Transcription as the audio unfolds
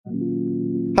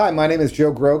Hi, my name is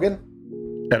Joe Grogan.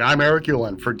 And I'm Eric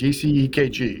Ulan for DC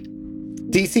EKG.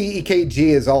 DC EKG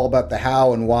is all about the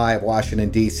how and why of Washington,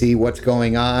 D.C., what's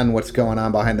going on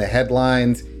behind the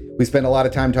headlines. We spend a lot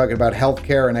of time talking about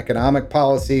healthcare and economic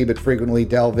policy, but frequently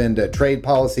delve into trade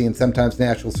policy and sometimes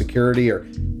national security or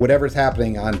whatever's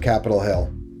happening on Capitol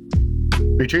Hill.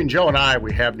 Between Joe and I,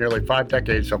 we have nearly 5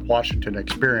 decades of Washington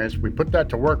experience. We put that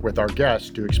to work with our guests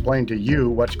to explain to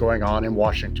you what's going on in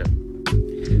Washington.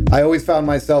 I always found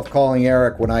myself calling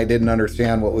Eric when I didn't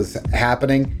understand what was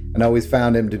happening, and always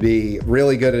found him to be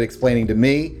really good at explaining to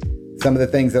me some of the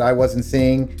things that I wasn't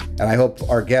seeing, and I hope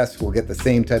our guests will get the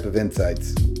same type of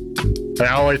insights. And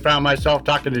I always found myself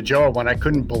talking to Joe when I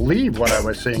couldn't believe what I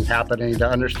was seeing happening to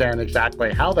understand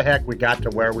exactly how the heck we got to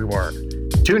where we were.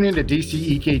 Tune into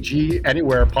DC EKG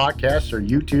anywhere podcasts or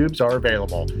YouTubes are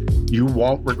available. You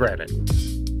won't regret it.